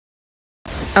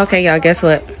Okay, y'all, guess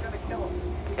what?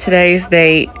 Today's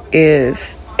date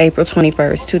is April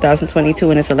 21st, 2022,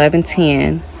 and it's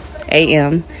 11:10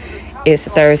 a.m. It's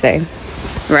Thursday,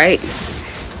 right?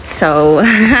 So,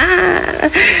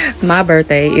 my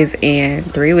birthday is in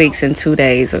 3 weeks and 2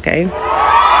 days, okay?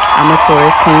 I'm a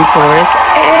Taurus, Team Taurus,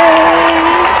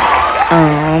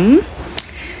 and,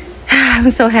 I'm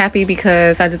so happy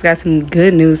because I just got some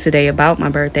good news today about my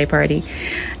birthday party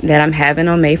that I'm having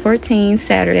on May 14th,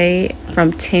 Saturday,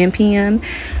 from 10 p.m.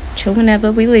 to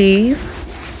whenever we leave.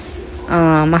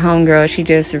 My homegirl, she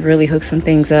just really hooked some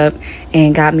things up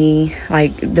and got me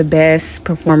like the best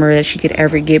performer that she could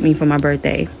ever get me for my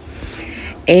birthday.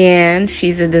 And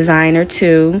she's a designer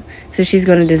too, so she's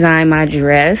going to design my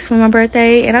dress for my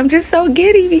birthday, and I'm just so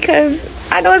giddy because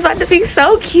I know it's about to be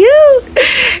so cute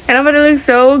and I'm going to look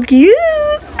so cute.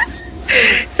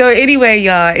 So anyway,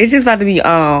 y'all, it's just about to be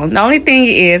on. The only thing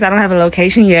is I don't have a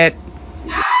location yet,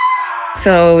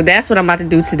 so that's what I'm about to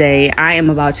do today. I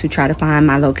am about to try to find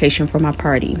my location for my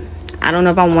party. I don't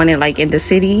know if I want it like in the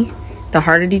city, the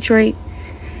heart of Detroit,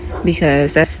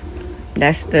 because that's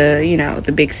the, you know,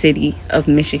 the big city of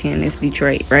Michigan is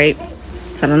Detroit, right?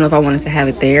 So I don't know if I wanted to have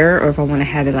it there or if I want to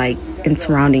have it like in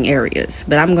surrounding areas,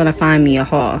 but I'm gonna find me a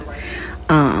hall,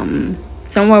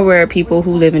 somewhere where people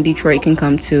who live in Detroit can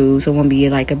come to. So it won't be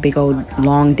like a big old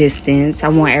long distance. I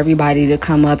want everybody to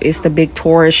come up. It's the big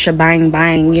tourist shebang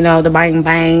bang, you know, the bang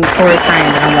bang tourist thing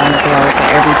that I want to throw for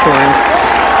every tourist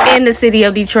in the city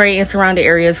of Detroit and surrounding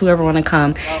areas, whoever want to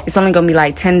come. It's only gonna be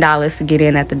like $10 to get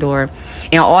in at the door,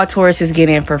 and all tourists get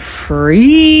in for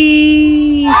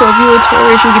free. So if you're a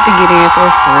tourist, you get to get in for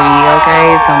free,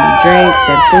 okay? It's gonna be drinks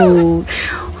and food,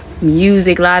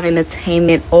 music, live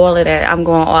entertainment, all of that. I'm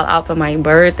going all out for my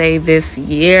birthday this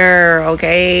year,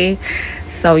 okay?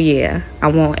 So yeah, I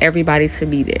want everybody to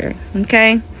be there,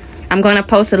 okay? I'm gonna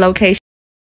post a location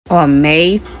on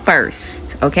May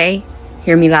 1st, okay?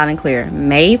 Hear me loud and clear.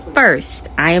 May 1st,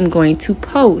 I am going to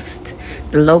post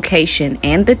the location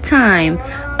and the time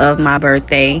of my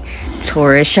birthday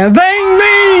Taurus Shabang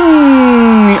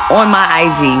Bang on my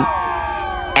IG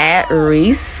at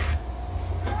Reese_Remy.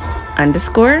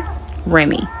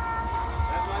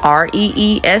 REESE_REMII.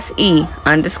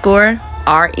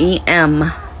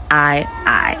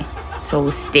 So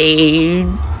stay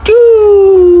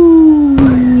tuned.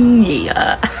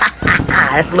 Yeah.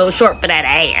 It's a little short for that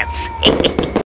ass.